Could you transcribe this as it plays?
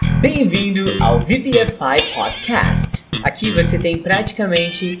Bem-vindo ao VPFI Podcast. Aqui você tem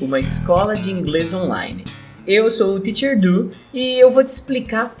praticamente uma escola de inglês online. Eu sou o Teacher Du e eu vou te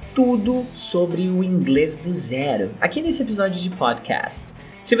explicar tudo sobre o inglês do zero aqui nesse episódio de podcast.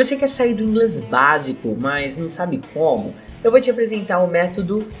 Se você quer sair do inglês básico, mas não sabe como, eu vou te apresentar o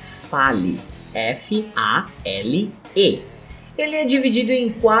método FALE, F-A-L-E. Ele é dividido em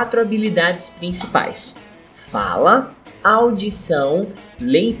 4 habilidades principais: fala, audição,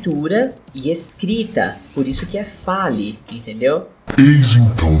 leitura e escrita. Por isso que é FALE, entendeu? Eis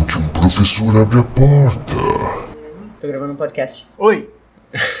então que um professor abre a porta. Tô gravando um podcast. Oi!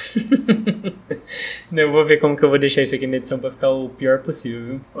 Eu vou ver como que eu vou deixar isso aqui na edição pra ficar o pior possível,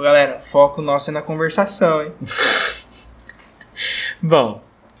 viu? Ô galera, foco nosso é na conversação, hein? Bom,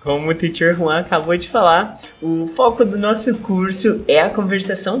 como o Teacher Juan acabou de falar, o foco do nosso curso é a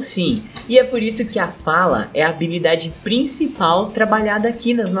conversação, sim. E é por isso que a fala é a habilidade principal trabalhada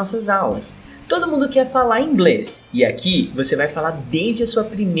aqui nas nossas aulas. Todo mundo quer falar inglês, e aqui você vai falar desde a sua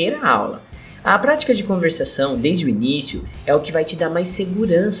primeira aula. A prática de conversação desde o início é o que vai te dar mais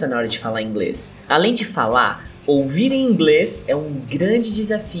segurança na hora de falar inglês. Além de falar, ouvir em inglês é um grande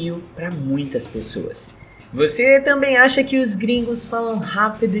desafio para muitas pessoas. Você também acha que os gringos falam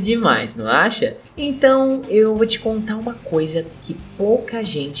rápido demais, não acha? Então eu vou te contar uma coisa que pouca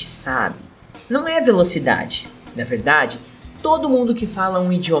gente sabe. Não é velocidade. Na verdade, todo mundo que fala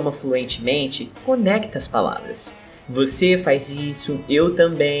um idioma fluentemente conecta as palavras. Você faz isso, eu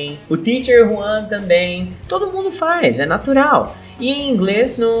também, o Teacher Juan também, todo mundo faz, é natural. E em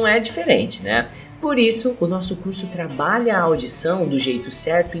inglês não é diferente, né? Por isso, o nosso curso trabalha a audição do jeito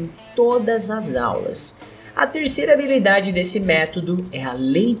certo em todas as aulas. A terceira habilidade desse método é a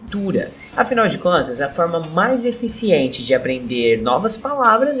leitura. Afinal de contas, a forma mais eficiente de aprender novas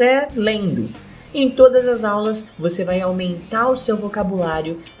palavras é lendo. Em todas as aulas, você vai aumentar o seu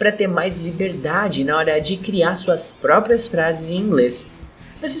vocabulário para ter mais liberdade na hora de criar suas próprias frases em inglês.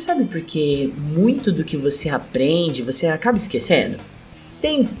 Você sabe por que muito do que você aprende você acaba esquecendo?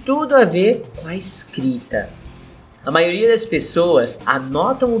 Tem tudo a ver com a escrita. A maioria das pessoas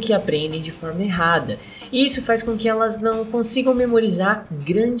anotam o que aprendem de forma errada, e isso faz com que elas não consigam memorizar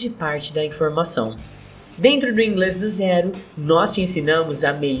grande parte da informação. Dentro do Inglês do Zero, nós te ensinamos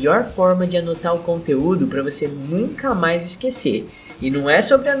a melhor forma de anotar o conteúdo para você nunca mais esquecer. E não é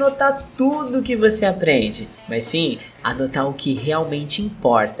sobre anotar tudo que você aprende, mas sim anotar o que realmente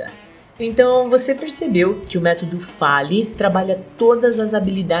importa. Então você percebeu que o método FALE trabalha todas as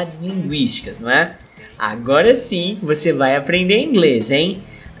habilidades linguísticas, não é? Agora sim você vai aprender inglês, hein?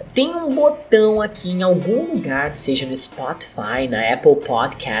 Tem um botão aqui em algum lugar, seja no Spotify, na Apple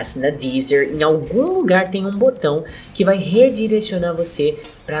Podcast, na Deezer, em algum lugar tem um botão que vai redirecionar você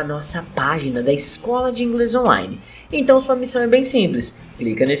para a nossa página da Escola de Inglês Online. Então sua missão é bem simples,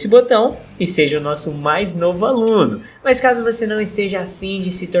 clica nesse botão e seja o nosso mais novo aluno. Mas caso você não esteja a fim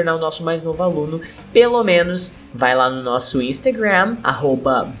de se tornar o nosso mais novo aluno, pelo menos vai lá no nosso Instagram,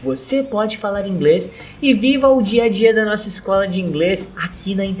 @vocêpodeFalarInglês, e viva o dia a dia da nossa escola de inglês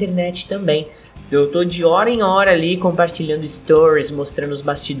aqui na internet também. Eu tô de hora em hora ali compartilhando stories, mostrando os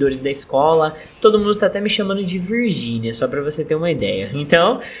bastidores da escola. Todo mundo tá até me chamando de Virgínia, só pra você ter uma ideia.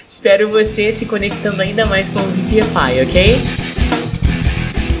 Então, espero você se conectando ainda mais com o VPFI, ok?